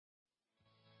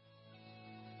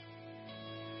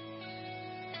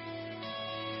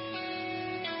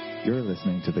You're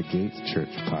listening to the Gates Church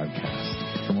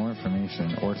podcast. For more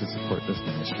information or to support this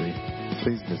ministry,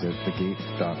 please visit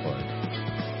thegate.org.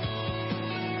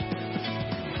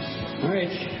 All right.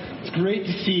 It's great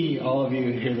to see all of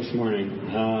you here this morning.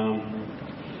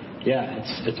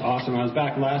 It's awesome. I was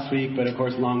back last week, but of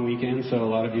course, long weekend, so a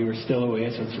lot of you are still away,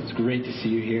 so it's great to see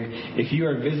you here. If you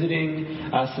are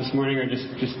visiting us this morning or just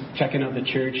checking out the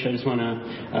church, I just want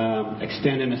to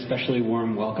extend an especially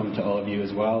warm welcome to all of you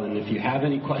as well. And if you have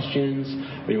any questions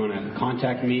or you want to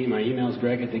contact me, my email is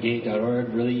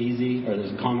greg@thegate.org, really easy, or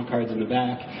there's comment cards in the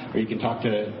back, or you can talk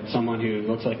to someone who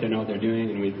looks like they know what they're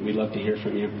doing, and we'd love to hear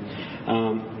from you.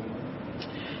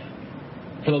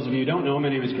 For those of you who don't know, my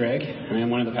name is Greg, and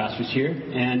I'm one of the pastors here.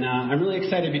 And I'm really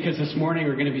excited because this morning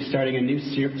we're going to be starting a new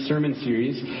sermon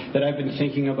series that I've been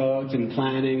thinking about and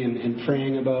planning and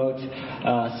praying about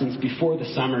since before the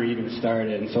summer even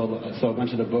started. And so a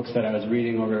bunch of the books that I was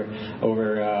reading over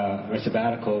my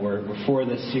sabbatical were for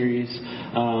this series.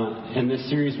 And this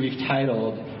series we've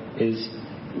titled is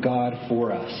God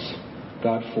for Us.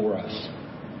 God for Us.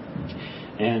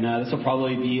 And this will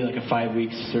probably be like a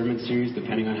 5-week sermon series,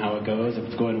 depending on how it goes. If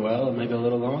it's going well, it might go a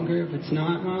little longer. If it's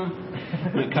not, I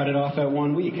might cut it off at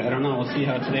 1 week. I don't know. We'll see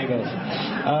how today goes.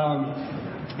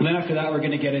 And then after that, we're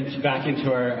going to get back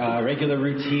into our regular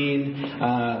routine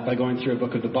by going through a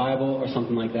book of the Bible or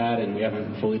something like that. And we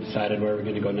haven't fully decided where we're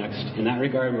going to go next in that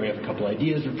regard. We have a couple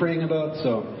ideas we're praying about.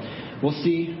 So we'll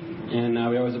see. And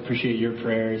we always appreciate your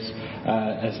prayers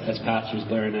as pastors,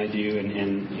 Blair and I do, and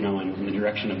in the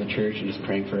direction of the church, and just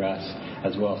praying for us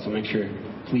as well. So make sure,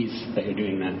 please, that you're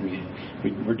doing that.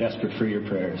 We're desperate for your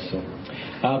prayers. So,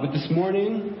 but this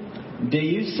morning,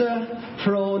 Deus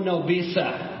pro Nobis.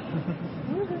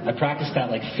 I practiced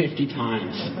that like 50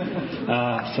 times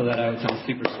so that I would sound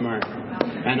super smart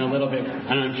and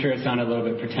I'm sure it sounded a little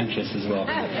bit pretentious as well.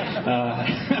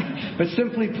 But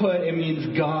simply put, it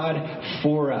means God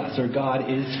for us, or God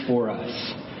is for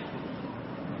us.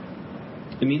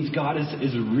 It means God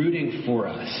is rooting for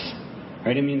us.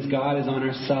 Right? It means God is on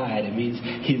our side. It means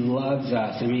He loves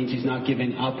us. It means He's not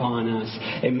giving up on us.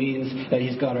 It means that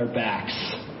He's got our backs.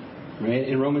 Right?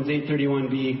 In Romans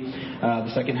 8:31b,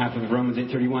 the second half of Romans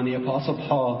 8:31, the Apostle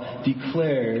Paul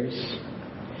declares,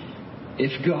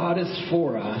 if God is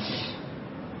for us,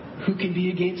 who can be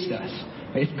against us?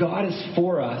 If God is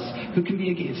for us, who can be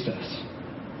against us?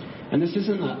 And this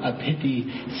isn't a pithy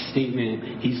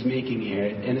statement he's making here,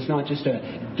 and it's not just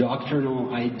a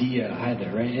doctrinal idea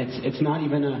either, right? It's not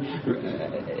even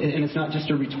and it's not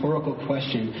just a rhetorical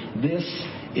question. This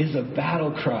is a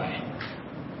battle cry.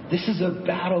 This is a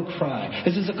battle cry.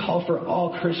 This is a call for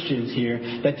all Christians here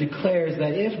that declares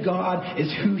that if God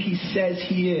is who He says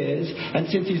He is, and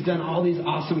since He's done all these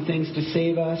awesome things to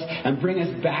save us and bring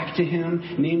us back to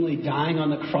Him, namely dying on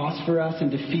the cross for us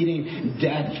and defeating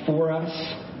death for us,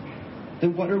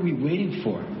 then what are we waiting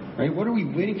for? Right? What are we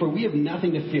waiting for? We have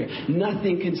nothing to fear.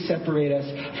 Nothing can separate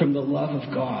us from the love of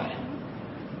God.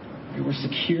 We're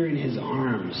secure in His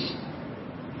arms.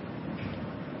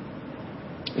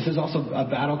 This is also a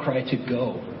battle cry to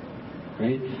go,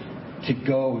 right? To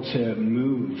go, to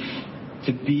move,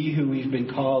 to be who we've been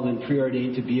called and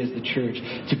preordained to be as the church,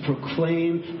 to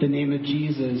proclaim the name of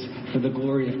Jesus for the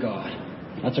glory of God.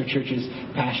 That's our church's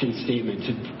passion statement,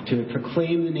 to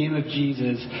proclaim the name of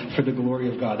Jesus for the glory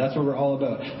of God. That's what we're all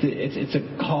about. It's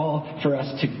a call for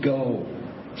us to go,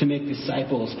 to make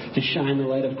disciples, to shine the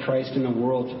light of Christ in the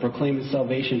world, to proclaim His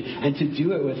salvation, and to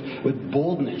do it with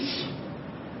boldness,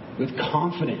 with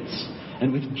confidence,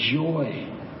 and with joy.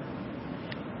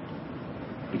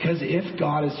 Because if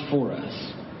God is for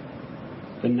us,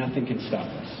 then nothing can stop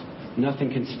us.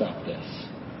 Nothing can stop this.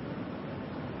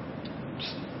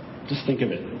 Just think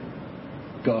of it.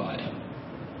 God,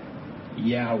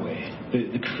 Yahweh,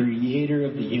 the creator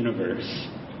of the universe,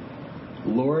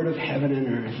 Lord of heaven and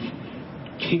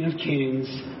earth, King of kings,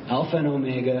 Alpha and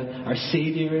Omega, our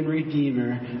Savior and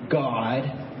Redeemer,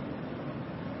 God,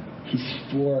 He's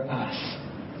for us.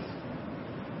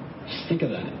 Just think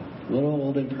of that. Little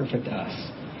old imperfect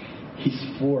us. He's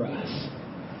for us.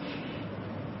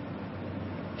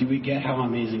 Do we get how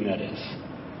amazing that is?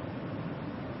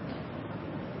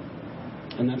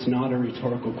 And that's not a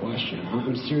rhetorical question.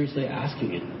 I'm seriously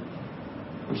asking it.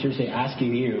 I'm seriously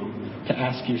asking you to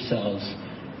ask yourselves,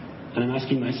 and I'm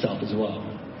asking myself as well.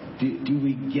 Do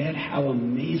we get how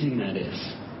amazing that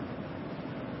is?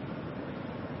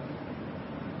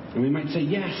 And we might say,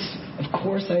 yes, of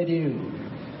course I do.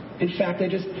 In fact, I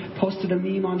just posted a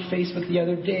meme on Facebook the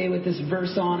other day with this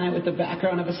verse on it with the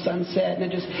background of a sunset,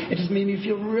 and it just made me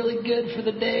feel really good for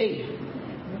the day.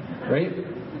 Right?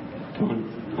 Come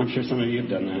on. I'm sure some of you have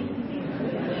done that.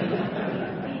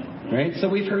 Right? So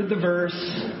we've heard the verse.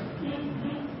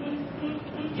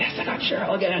 Yes, I got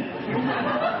Cheryl again.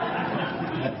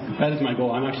 That is my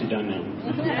goal. I'm actually done now.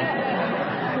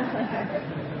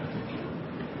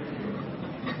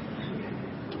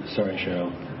 Sorry,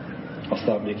 Cheryl. I'll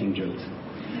stop making jokes.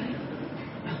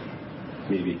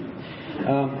 Maybe.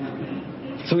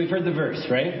 So we've heard the verse,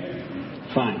 right?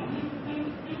 Fine.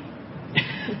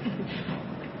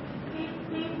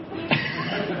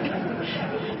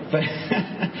 But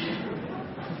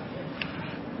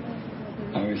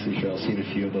obviously Cheryl's seen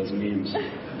a few of those memes.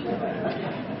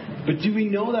 But do we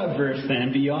know that verse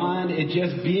then, beyond it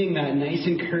just being that nice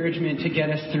encouragement to get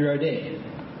us through our day?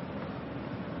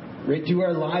 Right? Do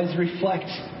our lives reflect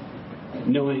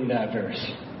knowing that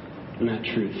verse and that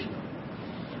truth?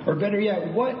 Or better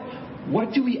yet,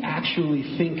 what do we actually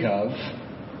think of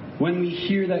when we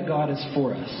hear that God is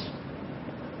for us?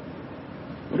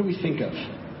 What do we think of?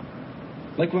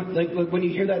 Like when you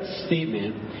hear that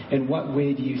statement, in what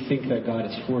way do you think that God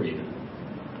is for you?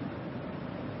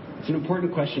 It's an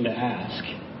important question to ask,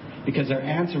 because our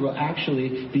answer will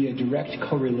actually be a direct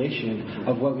correlation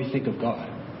of what we think of God.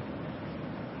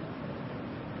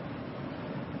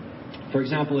 For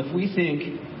example, if we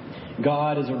think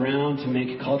God is around to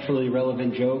make culturally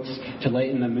relevant jokes to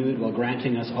lighten the mood while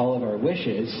granting us all of our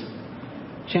wishes,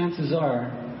 chances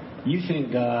are you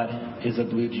think God is a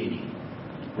blue genie,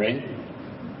 right?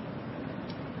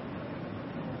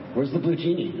 Where's the blue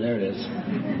genie? There it is.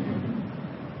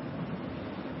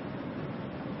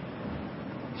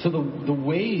 So the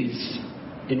ways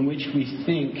in which we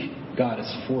think God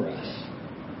is for us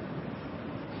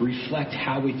reflect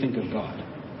how we think of God.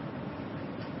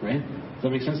 Right? Does that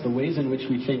make sense? The ways in which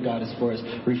we think God is for us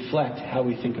reflect how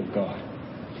we think of God.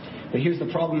 But here's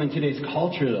the problem in today's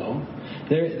culture, though.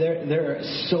 There are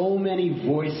so many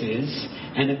voices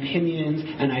and opinions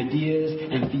and ideas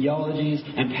and theologies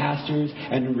and pastors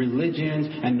and religions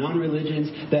and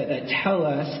non-religions that tell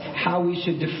us how we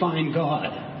should define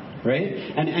God. Right?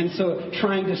 And so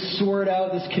trying to sort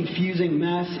out this confusing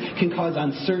mess can cause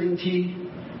uncertainty,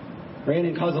 right?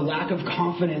 And cause a lack of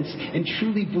confidence in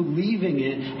truly believing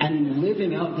it and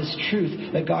living out this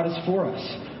truth that God is for us.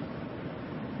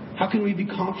 How can we be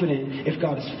confident if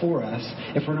God is for us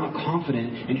if we're not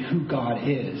confident in who God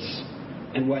is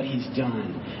and what He's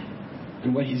done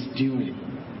and what He's doing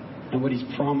and what He's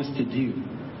promised to do?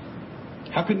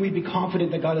 How can we be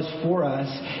confident that God is for us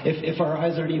if our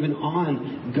eyes aren't even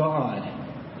on God?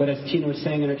 But as Tina was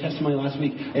saying in her testimony last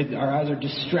week, our eyes are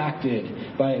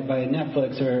distracted by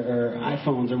Netflix or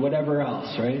iPhones or whatever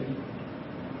else, right?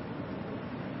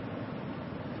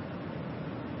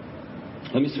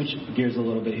 Let me switch gears a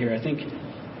little bit here. I think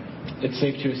it's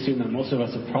safe to assume that most of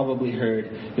us have probably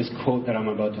heard this quote that I'm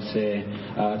about to say.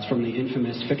 It's from the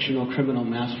infamous fictional criminal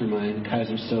mastermind,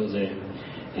 Kaiser Soze.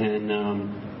 And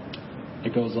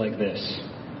it goes like this.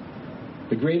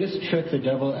 The greatest trick the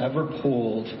devil ever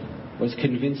pulled was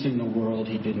convincing the world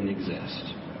he didn't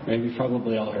exist. Right? We've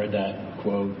probably all heard that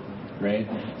quote, right?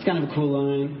 It's kind of a cool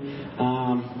line.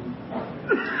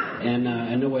 And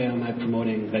no way am I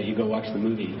promoting that you go watch the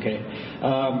movie, okay?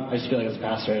 I just feel like as a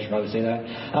pastor I should probably say that.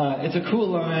 It's a cool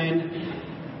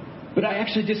line, but I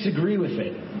actually disagree with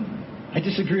it. I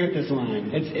disagree with this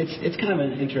line. It's kind of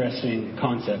an interesting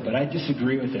concept, but I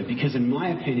disagree with it because in my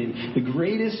opinion, the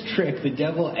greatest trick the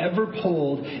devil ever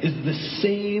pulled is the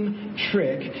same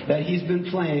trick that he's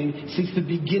been playing since the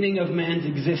beginning of man's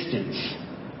existence.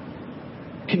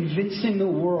 Convincing the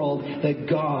world that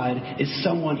God is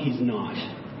someone He's not.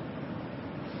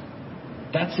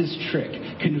 That's his trick.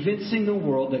 Convincing the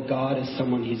world that God is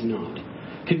someone He's not.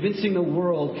 Convincing the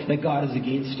world that God is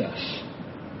against us.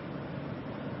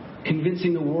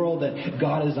 Convincing the world that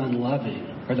God is unloving,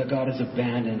 or that God has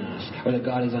abandoned us, or that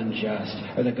God is unjust,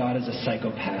 or that God is a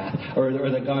psychopath, or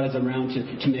that God is around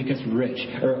to make us rich,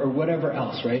 or whatever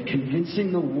else, right?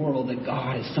 Convincing the world that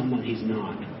God is someone He's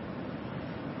not.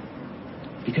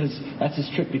 Because that's his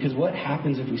trick. Because what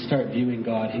happens if we start viewing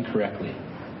God incorrectly?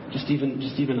 Just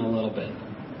even a little bit.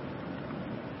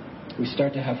 We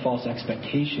start to have false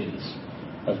expectations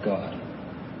of God,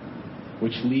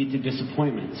 which lead to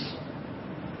disappointments.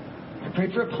 I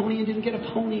prayed for a pony and didn't get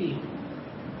a pony.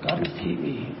 God must hate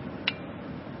me.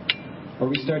 Or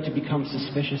we start to become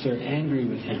suspicious or angry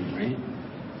with Him, right?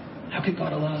 How could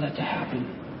God allow that to happen?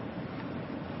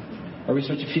 Or we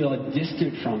start to feel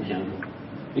distant from Him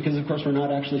because, of course, we're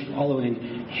not actually following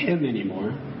Him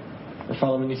anymore. We're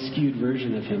following a skewed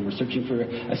version of Him. We're searching for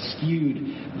a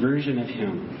skewed version of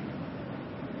Him.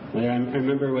 I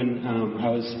remember when I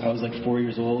was like 4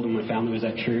 years old and my family was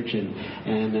at church and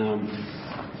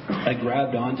I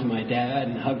grabbed onto my dad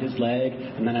and hugged his leg,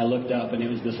 and then I looked up and it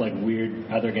was this like weird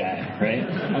other guy, right?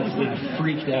 I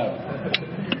freaked out.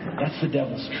 That's the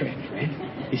devil's trick, right?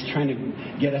 He's trying to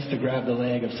get us to grab the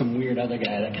leg of some weird other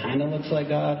guy that kind of looks like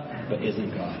God, but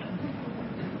isn't God.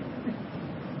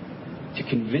 To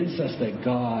convince us that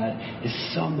God is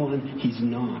someone He's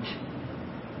not.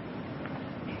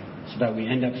 So that we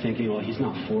end up thinking, well, He's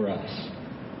not for us.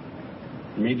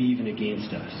 Maybe even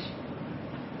against us.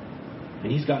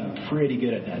 And He's gotten pretty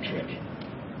good at that trick.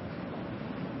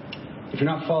 If you're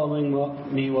not following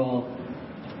me, well,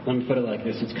 let me put it like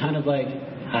this. It's kind of like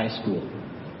high school.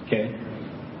 Okay?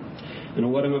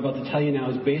 And what I'm about to tell you now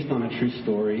is based on a true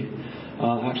story.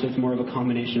 Actually, it's more of a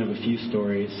combination of a few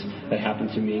stories that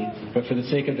happened to me. But for the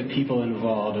sake of the people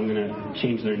involved, I'm going to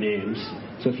change their names.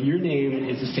 So if your name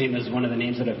is the same as one of the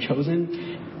names that I've chosen,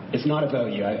 it's not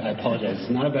about you. I apologize. It's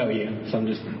not about you. So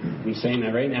I'm saying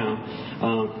that right now.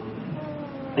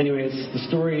 Anyways, the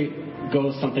story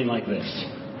goes something like this.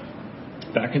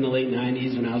 Back in the late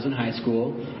 90s when I was in high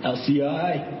school,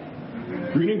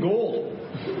 LCI, green and gold.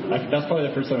 That's probably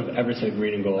the first time I've ever said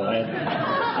green and gold.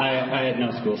 I had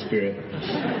no school spirit.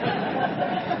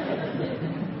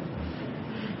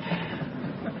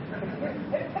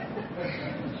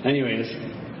 Anyways,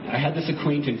 I had this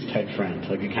acquaintance type friend,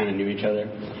 like we kind of knew each other,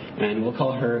 and we'll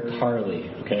call her Carly,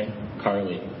 okay?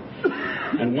 Carly.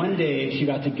 And one day she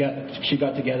got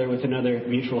together with another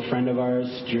mutual friend of ours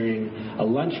during a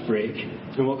lunch break,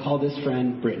 and we'll call this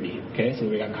friend Brittany, okay? So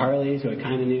we got Carly, who I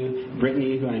kind of knew,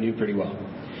 Brittany, who I knew pretty well.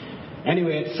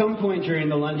 Anyway, at some point during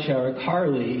the lunch hour,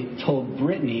 Carly told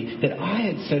Brittany that I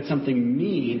had said something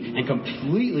mean and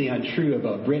completely untrue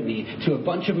about Brittany to a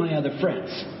bunch of my other friends.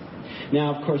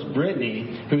 Now, of course,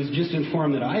 Brittany, who was just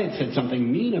informed that I had said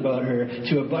something mean about her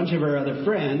to a bunch of her other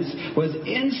friends, was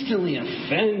instantly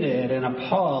offended and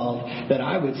appalled that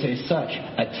I would say such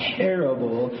a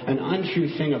terrible and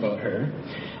untrue thing about her,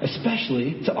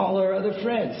 especially to all our other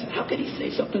friends. How could he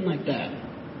say something like that?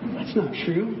 That's not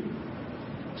true.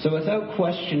 So without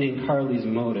questioning Carly's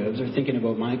motives or thinking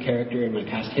about my character and my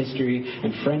past history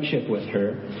and friendship with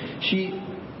her, she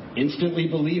instantly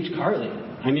believed Carly.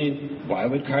 I mean, why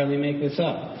would Carly make this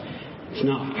up? It's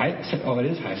not. It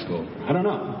is high school. I don't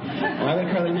know. Why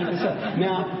would Carly make this up?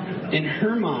 Now, in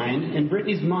her mind, in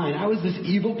Brittany's mind, I was this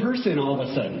evil person all of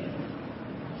a sudden.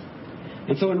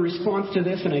 And so in response to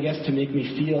this, and I guess to make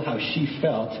me feel how she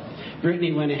felt,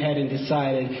 Brittany went ahead and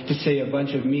decided to say a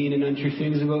bunch of mean and untrue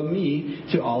things about me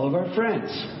to all of our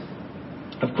friends.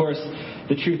 Of course,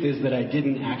 the truth is that I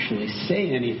didn't actually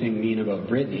say anything mean about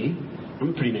Brittany. I'm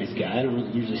a pretty nice guy. I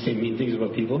don't usually say mean things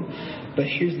about people. But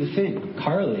here's the thing.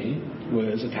 Carly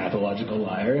was a pathological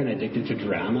liar and addicted to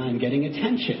drama and getting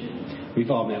attention.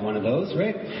 We've all met one of those,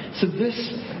 right? So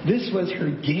this was her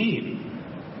game.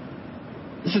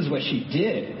 This is what she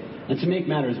did. And to make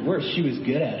matters worse, she was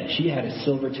good at it. She had a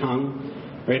silver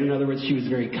tongue, right? In other words, she was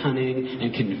very cunning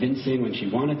and convincing when she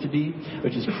wanted to be,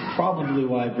 which is probably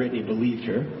why Brittany believed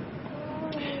her.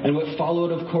 And what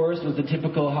followed, of course, was the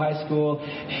typical high school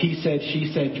he said,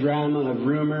 she said drama of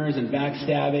rumors and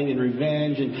backstabbing and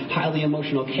revenge and highly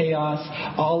emotional chaos,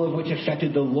 all of which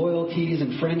affected the loyalties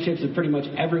and friendships of pretty much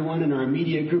everyone in our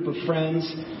immediate group of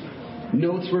friends.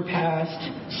 Notes were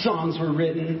passed, songs were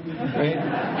written,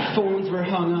 right? Phones were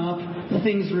hung up,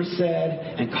 things were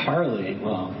said, and Carly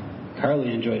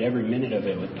enjoyed every minute of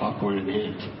it with popcorn in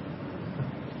hand.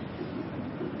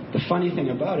 The funny thing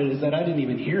about it is that I didn't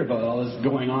even hear about all this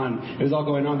going on. It was all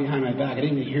going on behind my back. I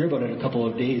didn't even hear about it a couple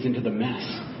of days into the mess.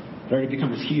 It already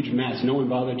become this huge mess. No one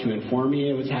bothered to inform me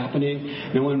it was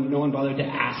happening. No one bothered to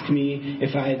ask me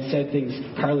if I had said things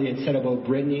Carly had said about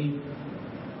Brittany.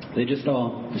 They just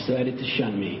all decided to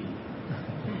shun me.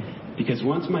 Because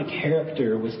once my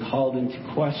character was called into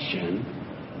question,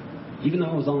 even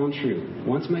though it was all untrue,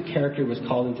 once my character was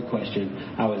called into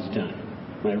question, I was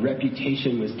done. My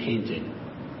reputation was tainted.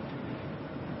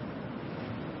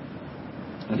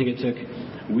 I think it took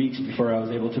weeks before I was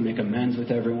able to make amends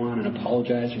with everyone and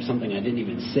apologize for something I didn't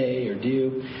even say or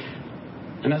do.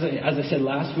 And as I said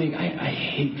last week, I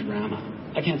hate drama.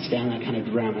 I can't stand that kind of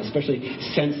drama, especially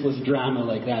senseless drama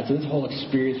like that. So this whole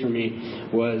experience for me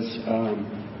was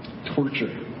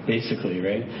torture, basically,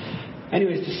 right?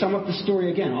 Anyways, to sum up the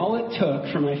story again, all it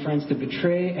took for my friends to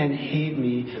betray and hate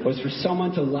me was for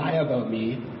someone to lie about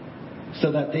me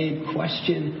so that they'd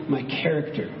question my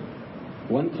character.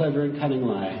 One clever and cunning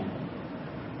lie.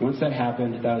 Once that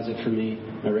happened, that was it for me.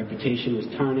 My reputation was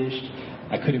tarnished.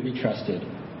 I couldn't be trusted,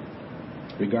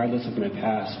 regardless of my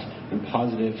past and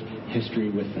positive history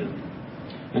with them.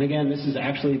 And again, this is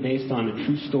actually based on a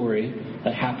true story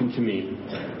that happened to me.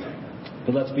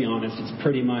 But let's be honest, it's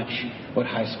pretty much what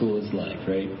high school is like,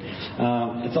 right?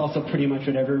 It's also pretty much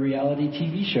what every reality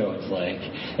TV show is like.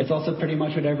 It's also pretty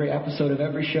much what every episode of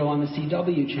every show on the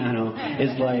CW channel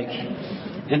is like.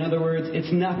 In other words,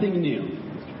 it's nothing new.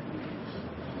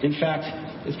 In fact,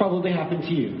 it's probably happened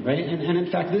to you, right? And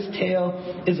in fact, this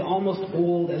tale is almost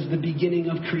old as the beginning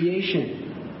of creation.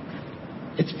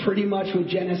 It's pretty much what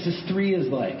Genesis 3 is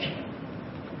like.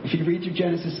 If you read through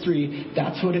Genesis 3,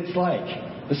 that's what it's like.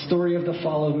 The story of the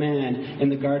fall of man in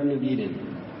the Garden of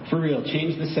Eden. For real,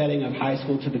 change the setting of high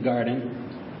school to the garden.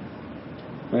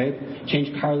 Right?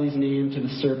 Change Carly's name to the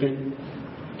serpent.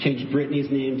 Change Brittany's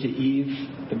name to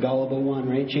Eve, the gullible one,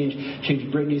 right?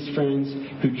 Change Brittany's friends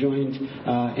who joined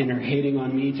in her hating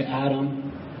on me to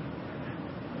Adam.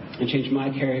 And change my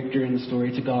character in the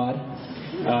story to God.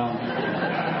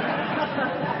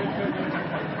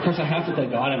 Of course, I have to play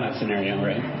God in that scenario,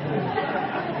 right?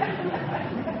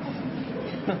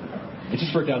 It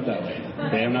just worked out that way.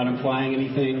 Okay, I'm not implying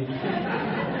anything.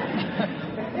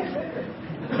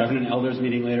 We're having an elders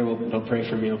meeting later. They'll pray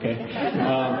for me, okay?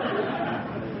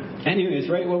 Anyways,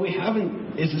 right, what we have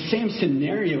is the same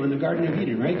scenario in the Garden of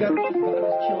Eden, right? God was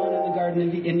chilling in the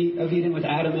Garden of Eden with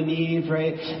Adam and Eve,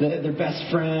 right? They're best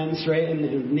friends, right?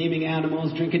 And naming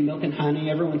animals, drinking milk and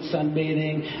honey, everyone's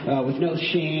sunbathing with no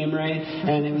shame, right?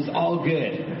 And it was all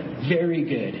good. Very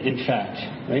good, in fact,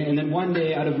 right? And then one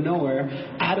day, out of nowhere,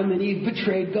 Adam and Eve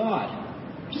betrayed God.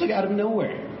 Just like out of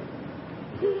nowhere.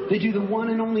 They do the one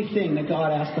and only thing that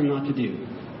God asked them not to do.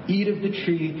 Eat of the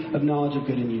tree of knowledge of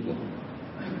good and evil.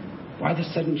 Why the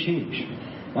sudden change?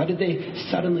 Why did they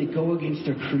suddenly go against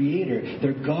their Creator,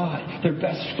 their God, their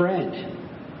best friend?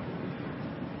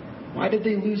 Why did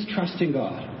they lose trust in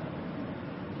God?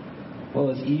 Well,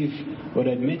 as Eve would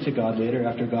admit to God later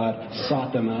after God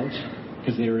sought them out,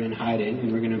 because they were in hiding,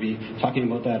 and we're going to be talking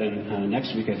about that in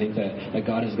next week, I think, that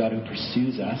God is God who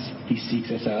pursues us. He seeks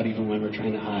us out even when we're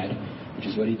trying to hide, which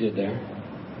is what he did there.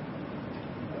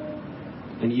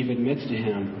 And Eve admits to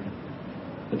him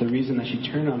that the reason that she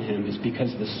turned on him is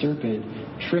because the serpent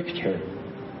tricked her.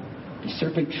 The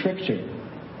serpent tricked her.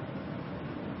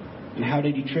 And how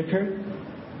did he trick her?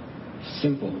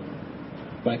 Simple.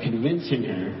 By convincing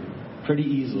her pretty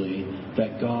easily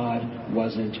that God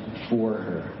wasn't for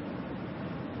her.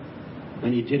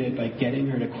 And he did it by getting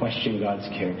her to question God's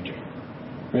character.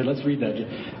 Right, let's read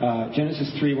that.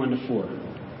 Genesis 3, 1-4.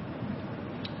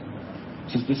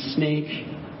 It says, the snake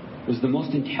was the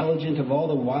most intelligent of all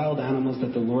the wild animals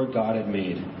that the Lord God had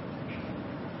made.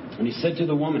 And he said to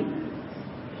the woman,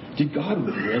 did God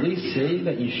really say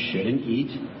that you shouldn't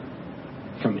eat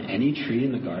from any tree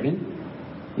in the garden?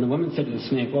 And the woman said to the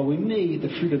snake, well, we may eat the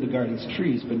fruit of the garden's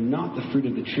trees, but not the fruit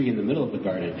of the tree in the middle of the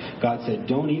garden. God said,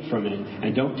 don't eat from it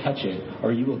and don't touch it,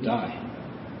 or you will die.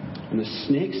 And the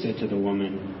snake said to the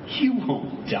woman, you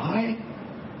won't die.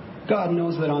 God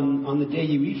knows that on the day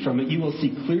you eat from it, you will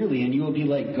see clearly and you will be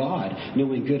like God,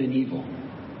 knowing good and evil.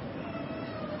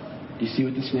 Do you see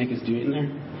what the snake is doing there?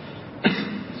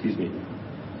 Excuse me.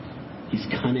 He's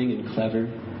cunning and clever,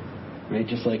 right?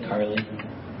 Just like Carly,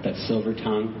 that silver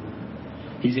tongue.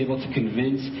 He's able to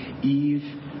convince Eve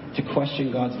to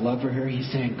question God's love for her.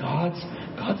 He's saying, God's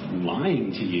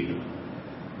lying to you.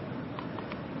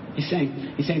 He's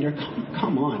saying to her,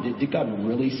 come on, did God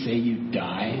really say you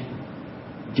die?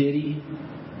 Did he?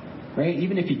 Right?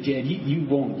 Even if he did, you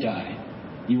won't die.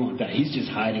 You won't die. He's just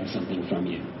hiding something from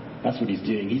you. That's what he's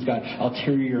doing. He's got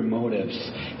ulterior motives.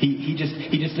 He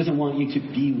just doesn't want you to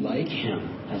be like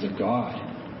him as a God.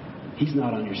 He's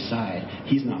not on your side.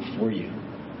 He's not for you.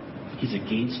 He's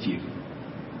against you.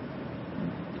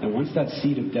 And once that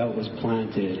seed of doubt was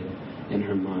planted in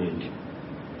her mind,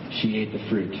 she ate the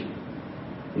fruit.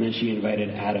 And then she invited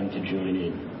Adam to join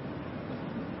in.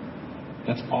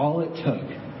 That's all it took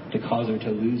to cause her to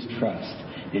lose trust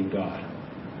in God.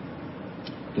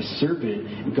 The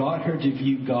serpent got her to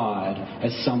view God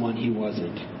as someone he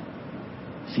wasn't.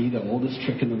 See, the oldest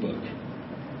trick in the book.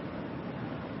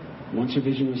 Once her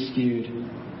vision was skewed,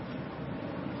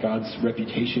 God's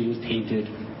reputation was tainted.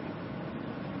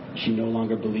 She no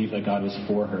longer believed that God was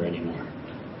for her anymore.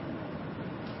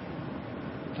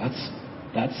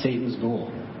 That's Satan's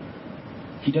goal.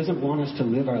 He doesn't want us to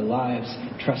live our lives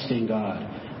trusting God.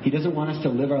 He doesn't want us to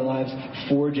live our lives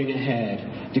forging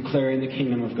ahead, declaring the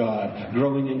kingdom of God,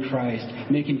 growing in Christ,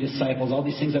 making disciples, all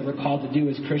these things that we're called to do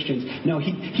as Christians. No,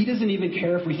 he doesn't even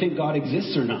care if we think God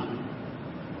exists or not.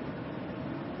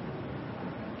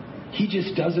 He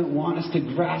just doesn't want us to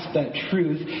grasp that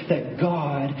truth that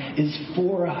God is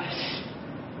for us.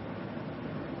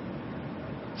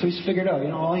 So he's figured out,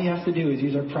 all he has to do is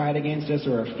use our pride against us,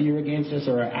 or our fear against us,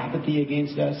 or our apathy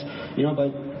against us,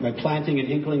 by planting an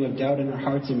inkling of doubt in our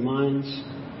hearts and minds,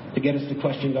 to get us to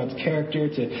question God's character,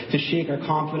 to shake our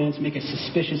confidence, make us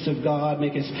suspicious of God,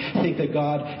 make us think that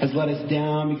God has let us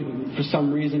down for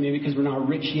some reason, maybe because we're not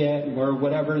rich yet, or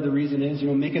whatever the reason is.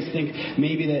 Make us think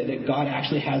maybe that God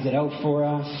actually has it out for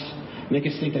us. Make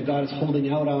us think that God is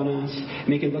holding out on us.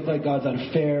 Make it look like God's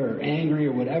unfair or angry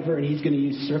or whatever, and he's going to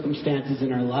use circumstances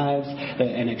in our lives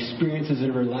and experiences in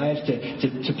our lives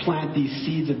to plant these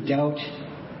seeds of doubt.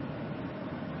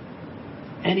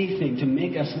 Anything to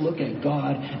make us look at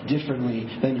God differently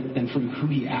than from who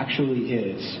he actually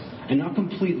is. And not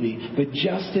completely, but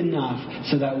just enough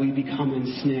so that we become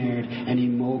ensnared and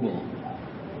immobile,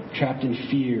 trapped in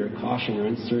fear, or caution, or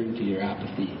uncertainty, or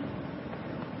apathy.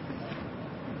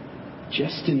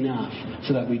 Just enough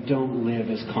so that we don't live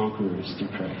as conquerors through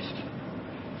Christ.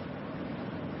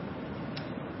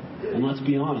 And let's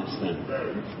be honest then.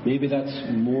 Maybe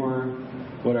that's more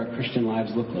what our Christian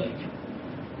lives look like.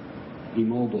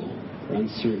 Immobile, or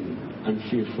uncertain,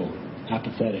 unfearful,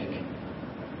 apathetic.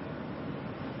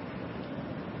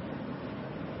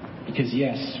 Because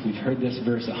yes, we've heard this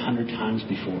verse 100 times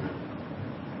before.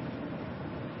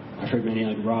 I've heard many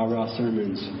rah-rah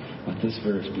sermons with this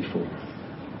verse before.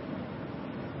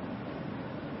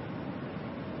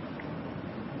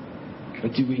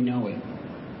 But do we know it?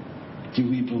 Do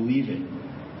we believe it?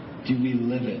 Do we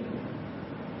live it?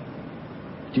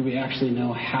 Do we actually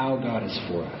know how God is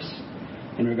for us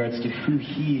in regards to who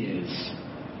he is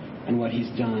and what he's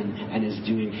done and is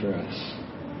doing for us?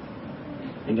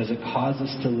 And does it cause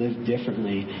us to live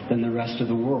differently than the rest of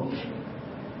the world?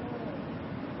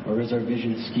 Or is our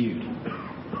vision skewed?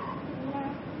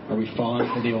 Are we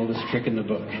falling for the oldest trick in the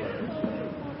book?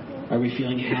 Are we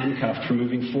feeling handcuffed from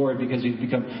moving forward because we've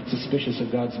become suspicious of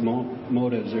God's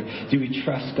motives? Or do we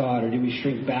trust God? Or do we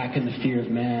shrink back in the fear of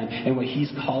man and what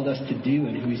he's called us to do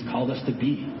and who he's called us to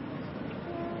be?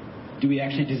 Do we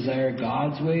actually desire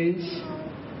God's ways?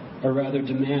 Or rather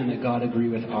demand that God agree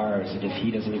with ours? And if he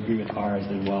doesn't agree with ours,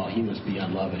 then, well, he must be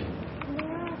unloving.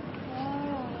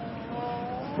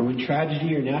 Or when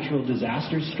tragedy or natural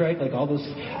disasters strike, like all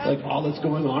that's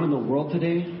going on in the world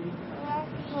today,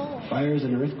 fires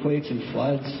and earthquakes and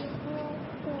floods.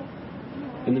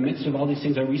 In the midst of all these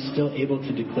things, are we still able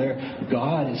to declare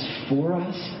God is for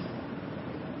us?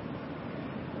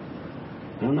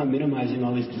 And I'm not minimizing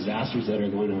all these disasters that are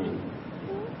going on.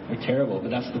 They're terrible, but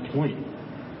that's the point.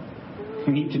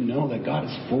 We need to know that God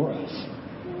is for us.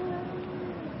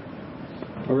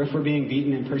 Or if we're being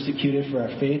beaten and persecuted for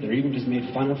our faith, or even just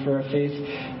made fun of for our faith,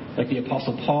 like the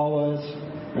Apostle Paul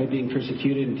was, right, being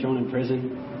persecuted and thrown in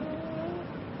prison.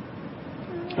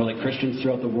 Or like Christians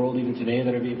throughout the world even today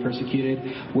that are being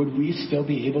persecuted, would we still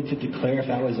be able to declare, if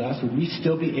that was us, would we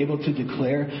still be able to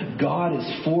declare God is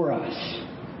for us?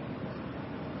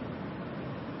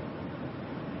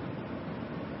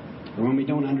 Or when we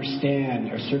don't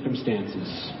understand our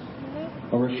circumstances,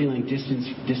 or we're feeling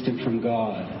distant from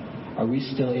God, are we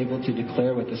still able to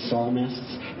declare with the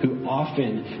psalmists who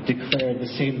often declared the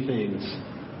same things,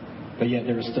 but yet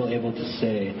they were still able to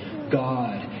say,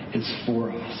 God is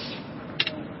for us?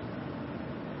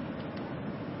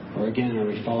 Or again, are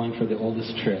we falling for the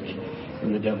oldest trick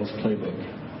in the devil's playbook?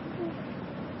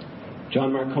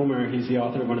 John Mark Comer, he's the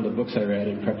author of one of the books I read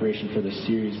in preparation for this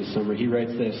series this summer. He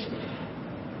writes this.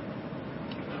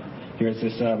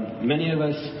 Many of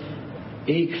us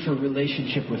ache for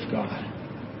relationship with God,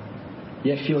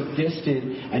 yet feel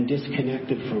distant and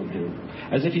disconnected from him,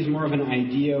 as if he's more of an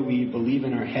idea we believe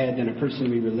in our head than a person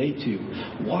we relate to.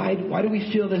 Why do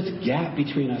we feel this gap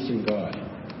between us and God?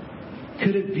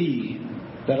 Could it be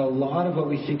that a lot of what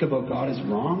we think about God is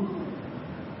wrong?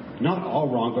 Not all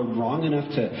wrong, but wrong enough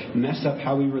to mess up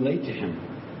how we relate to him.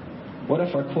 What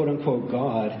if our quote-unquote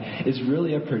God is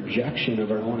really a projection of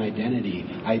our own identity,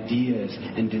 ideas,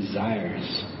 and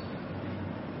desires?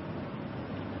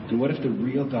 And what if the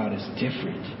real God is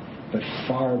different, but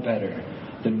far better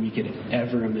than we could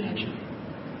ever imagine?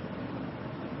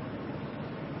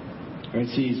 All right,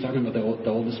 see, he's talking about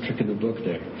the oldest trick in the book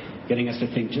there, getting us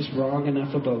to think just wrong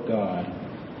enough about God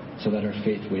so that our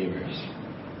faith wavers.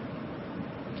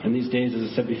 And these days,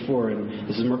 as I said before, and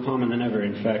this is more common than ever,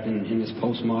 in fact, in this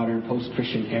postmodern,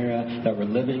 post-Christian era that we're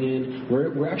living in,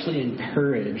 we're actually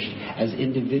encouraged as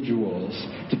individuals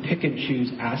to pick and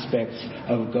choose aspects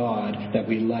of God that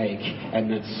we like and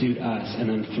that suit us, and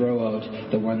then throw out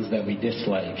the ones that we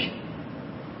dislike.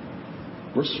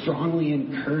 We're strongly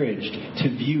encouraged to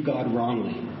view God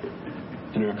wrongly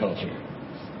in our culture.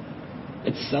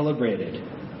 It's celebrated.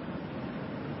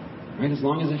 Right? As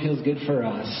long as it feels good for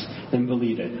us, then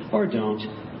believe it. Or don't.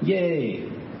 Yay!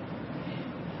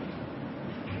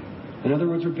 In other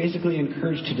words, we're basically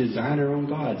encouraged to design our own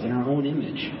gods in our own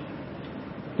image.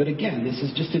 But again, this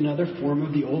is just another form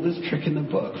of the oldest trick in the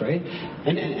book, right?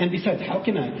 And besides, how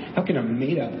can a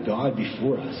made-up God be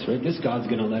for us, right? This God's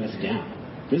going to let us down.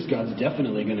 This God's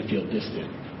definitely going to feel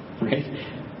distant, right?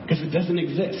 Because it doesn't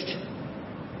exist.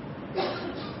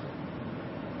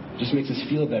 It just makes us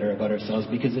feel better about ourselves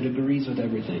because it agrees with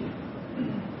everything.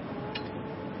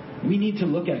 We need to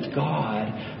look at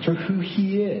God for who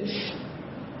He is.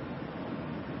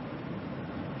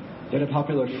 Got a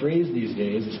popular phrase these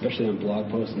days, especially on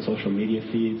blog posts and social media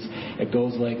feeds. It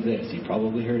goes like this. You've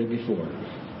probably heard it before.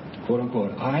 Quote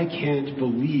unquote, I can't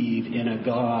believe in a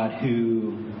God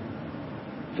who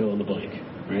fill in the blank,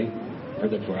 right?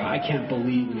 Heard that before. I can't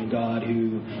believe in a God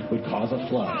who would cause a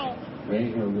flood,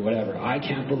 right? Or whatever. I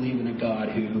can't believe in a God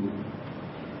who...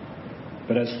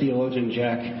 But as theologian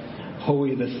Jack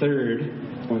Hoey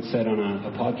III once said on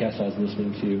a podcast I was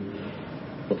listening to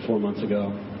about 4 months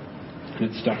ago, and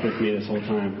it stuck with me this whole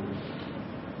time.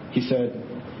 He said,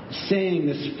 saying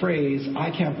this phrase,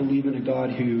 I can't believe in a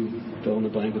God who, fill in the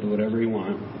blank with whatever you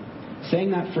want,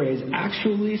 saying that phrase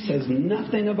actually says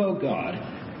nothing about God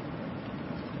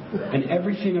and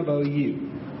everything about you.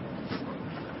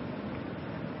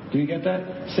 Do you get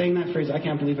that? Saying that phrase, I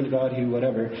can't believe in a God who,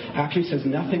 whatever, actually says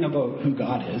nothing about who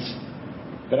God is,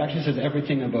 but actually says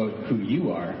everything about who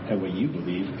you are and what you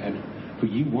believe and who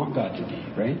you want God to be,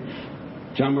 right?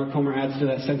 John Mark Comer adds to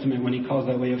that sentiment when he calls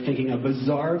that way of thinking a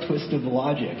bizarre twist of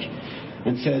logic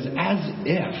and says, as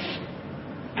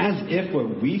if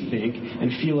what we think and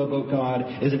feel about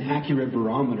God is an accurate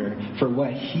barometer for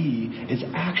what He is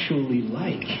actually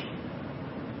like.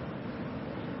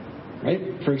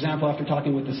 Right? For example, after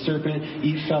talking with the serpent,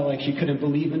 Eve felt like she couldn't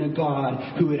believe in a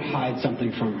God who would hide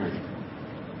something from her.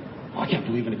 Oh, I can't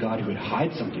believe in a God who would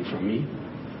hide something from me.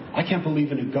 I can't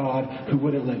believe in a God who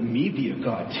wouldn't let me be a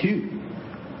God too.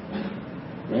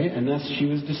 Right? And thus she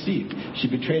was deceived. She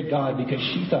betrayed God because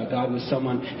she thought God was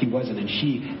someone He wasn't, and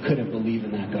she couldn't believe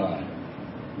in that God.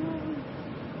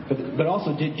 But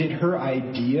also, did her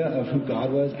idea of who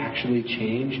God was actually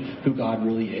change who God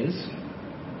really is?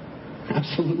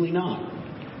 Absolutely not.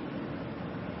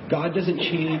 God doesn't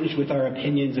change with our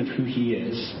opinions of who He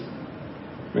is.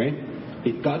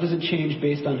 Right? God doesn't change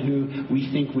based on who we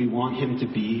think we want Him to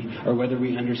be, or whether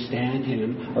we understand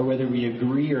Him, or whether we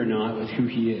agree or not with who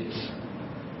He is.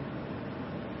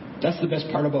 That's the best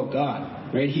part about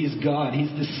God, right? He's God. He's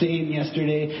the same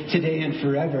yesterday, today, and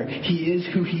forever. He is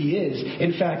who He is.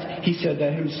 In fact, He said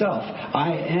that Himself.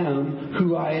 I am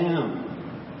who I am.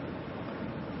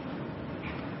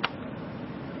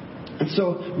 And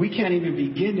so we can't even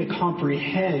begin to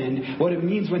comprehend what it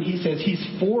means when He says He's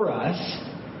for us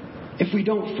if we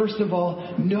don't, first of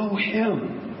all, know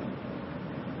Him.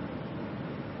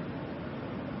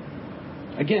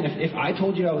 Again, if I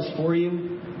told you I was for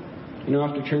you,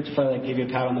 after church, if I gave you a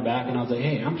pat on the back and I was like,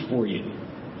 hey, I'm for you.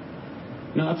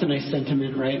 That's a nice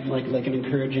sentiment, right? Like an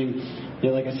encouraging,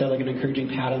 like I said, like an encouraging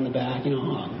pat on the back.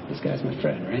 Oh, this guy's my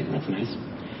friend, right? That's nice.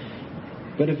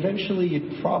 But eventually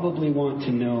you'd probably want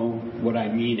to know what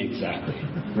I mean exactly,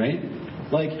 right?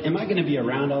 Like, am I going to be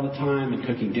around all the time and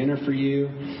cooking dinner for you?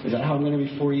 Is that how I'm going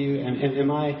to be for you? Am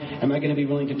I going to be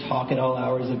willing to talk at all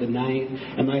hours of the night?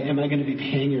 Am I going to be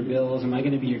paying your bills? Am I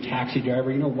going to be your taxi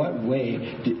driver? What way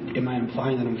am I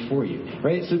implying that I'm for you?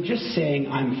 Right? So just saying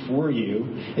I'm for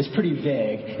you is pretty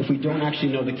vague if we don't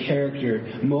actually know the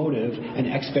character, motive,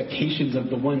 and expectations of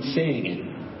the one saying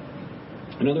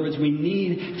it. In other words, we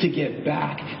need to get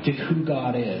back to who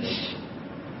God is.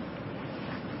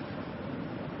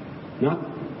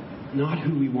 Not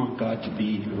who we want God to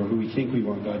be, or who we think we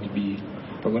want God to be,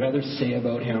 or what others say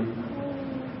about Him.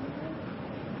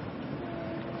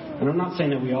 And I'm not saying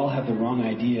that we all have the wrong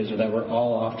ideas or that we're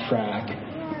all off track.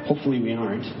 Hopefully we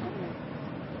aren't.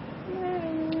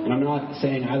 And I'm not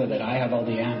saying either that I have all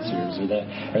the answers or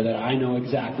that I know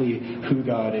exactly who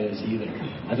God is either.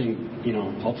 I think,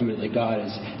 ultimately God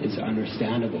is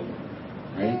understandable,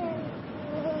 right?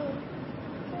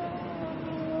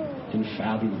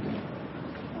 Unfathomable.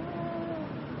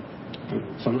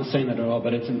 So I'm not saying that at all,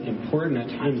 but it's important at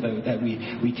times that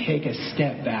we take a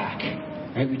step back.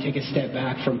 Right? We take a step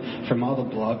back from all the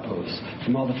blog posts,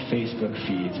 from all the Facebook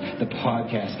feeds, the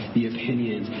podcasts, the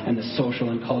opinions, and the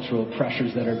social and cultural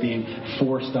pressures that are being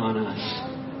forced on us.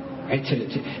 Right?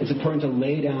 It's important to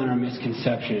lay down our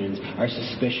misconceptions, our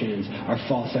suspicions, our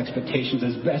false expectations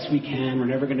as best we can. We're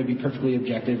never going to be perfectly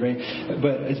objective, right?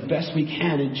 But as best we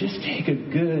can, and just take a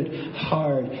good,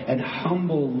 hard, and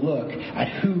humble look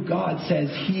at who God says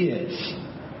He is.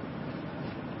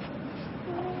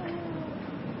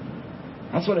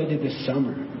 That's what I did this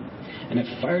summer. And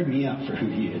it fired me up for who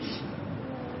He is.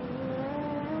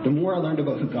 The more I learned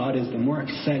about who God is, the more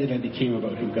excited I became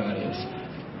about who God is.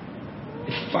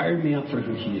 It fired me up for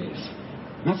who He is.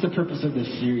 And that's the purpose of this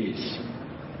series.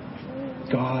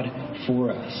 God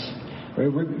for us.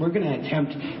 Right? We're going to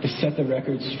attempt to set the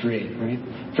record straight. Right?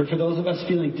 For those of us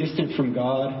feeling distant from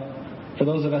God, for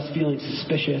those of us feeling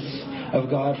suspicious of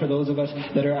God, for those of us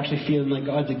that are actually feeling like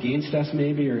God's against us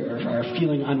maybe, or are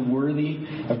feeling unworthy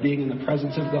of being in the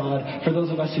presence of God, for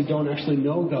those of us who don't actually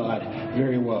know God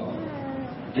very well,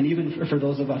 and even for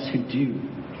those of us who do.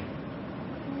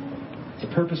 The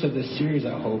purpose of this series,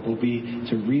 I hope, will be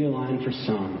to realign for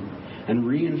some and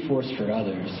reinforce for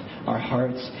others our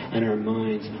hearts and our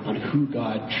minds on who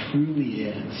God truly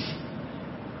is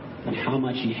and how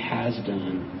much He has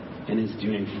done and is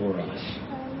doing for us.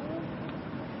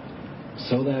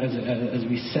 So that as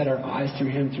we set our eyes through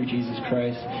Him, through Jesus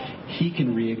Christ, He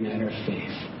can reignite our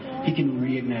faith. He can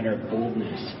reignite our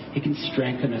boldness. He can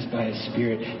strengthen us by His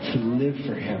Spirit to live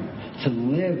for Him, to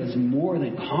live as more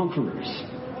than conquerors.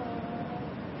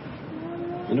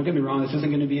 And don't get me wrong, this isn't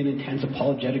going to be an intense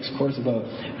apologetics course about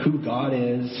who God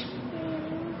is,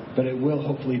 but it will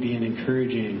hopefully be an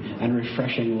encouraging and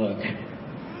refreshing look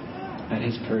at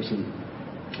His person,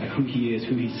 at who He is,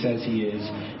 who He says He is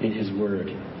in His Word.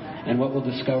 And what we'll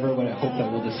discover, what I hope that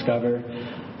we'll discover,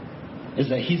 is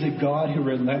that He's a God who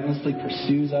relentlessly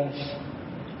pursues us,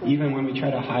 even when we try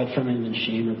to hide from Him in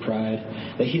shame or pride.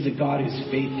 That He's a God who's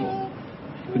faithful,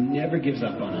 who never gives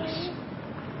up on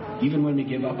us, even when we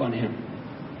give up on Him.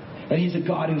 That He's a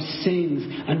God who sings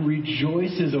and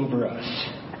rejoices over us,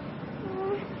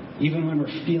 even when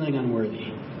we're feeling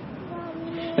unworthy.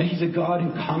 That He's a God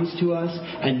who comes to us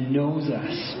and knows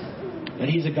us. That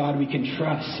He's a God we can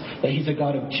trust. That He's a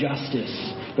God of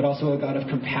justice, but also a God of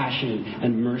compassion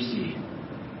and mercy.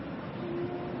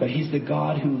 That He's the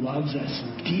God who loves us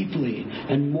deeply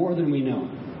and more than we know.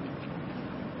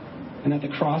 And that the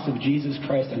cross of Jesus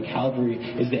Christ on Calvary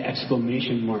is the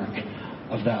exclamation mark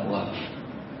of that love.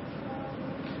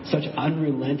 Such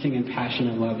unrelenting and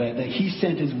passionate love that He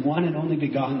sent His one and only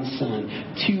begotten Son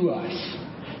to us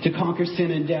to conquer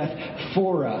sin and death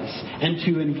for us and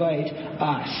to invite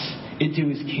us into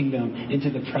His kingdom, into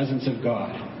the presence of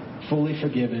God. Fully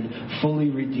forgiven,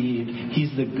 fully redeemed.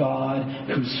 He's the God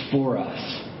who's for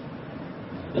us.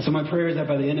 And so my prayer is that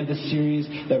by the end of this series,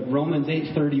 that Romans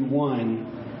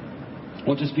 8:31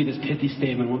 won't just be this pithy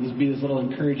statement, won't just be this little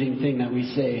encouraging thing that we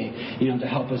say, to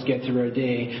help us get through our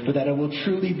day, but that it will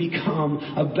truly become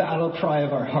a battle cry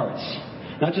of our hearts.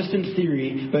 Not just in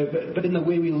theory, but in the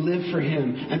way we live for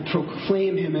Him and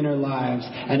proclaim Him in our lives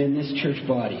and in this church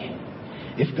body.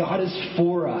 If God is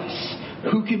for us,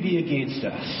 who can be against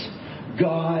us?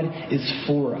 God is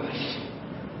for us.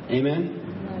 Amen?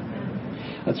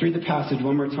 Let's read the passage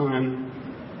one more time,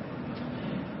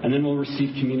 and then we'll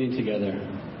receive communion together.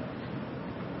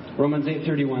 Romans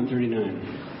 8:31-39.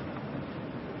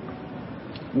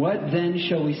 What then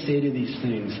shall we say to these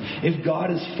things? If God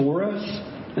is for us,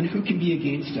 then who can be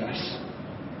against us?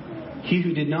 He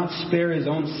who did not spare His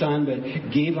own Son, but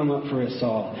gave Him up for us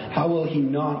all, how will He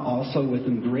not also with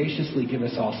Him graciously give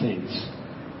us all things?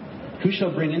 Who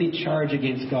shall bring any charge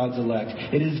against God's elect?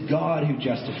 It is God who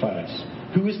justifies.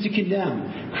 Who is to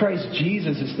condemn? Christ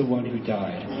Jesus is the one who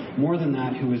died. More than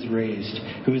that, who was raised,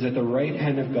 who is at the right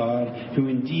hand of God, who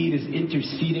indeed is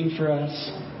interceding for us.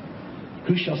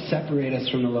 Who shall separate us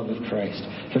from the love of Christ?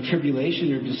 For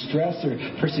tribulation or distress or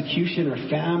persecution or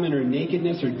famine or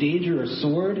nakedness or danger or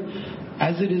sword?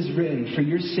 As it is written, for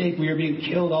your sake we are being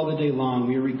killed all the day long.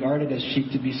 We are regarded as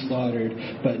sheep to be slaughtered.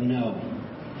 But no,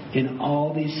 in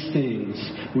all these things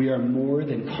we are more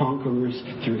than conquerors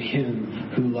through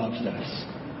Him who loves us.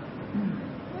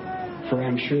 For I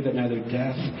am sure that neither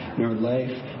death, nor life,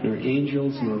 nor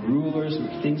angels, nor rulers,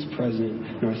 nor things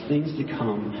present, nor things to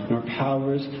come, nor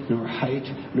powers, nor height,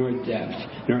 nor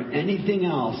depth, nor anything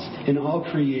else in all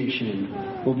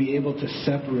creation will be able to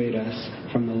separate us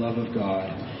from the love of God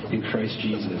in Christ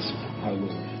Jesus our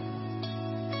Lord.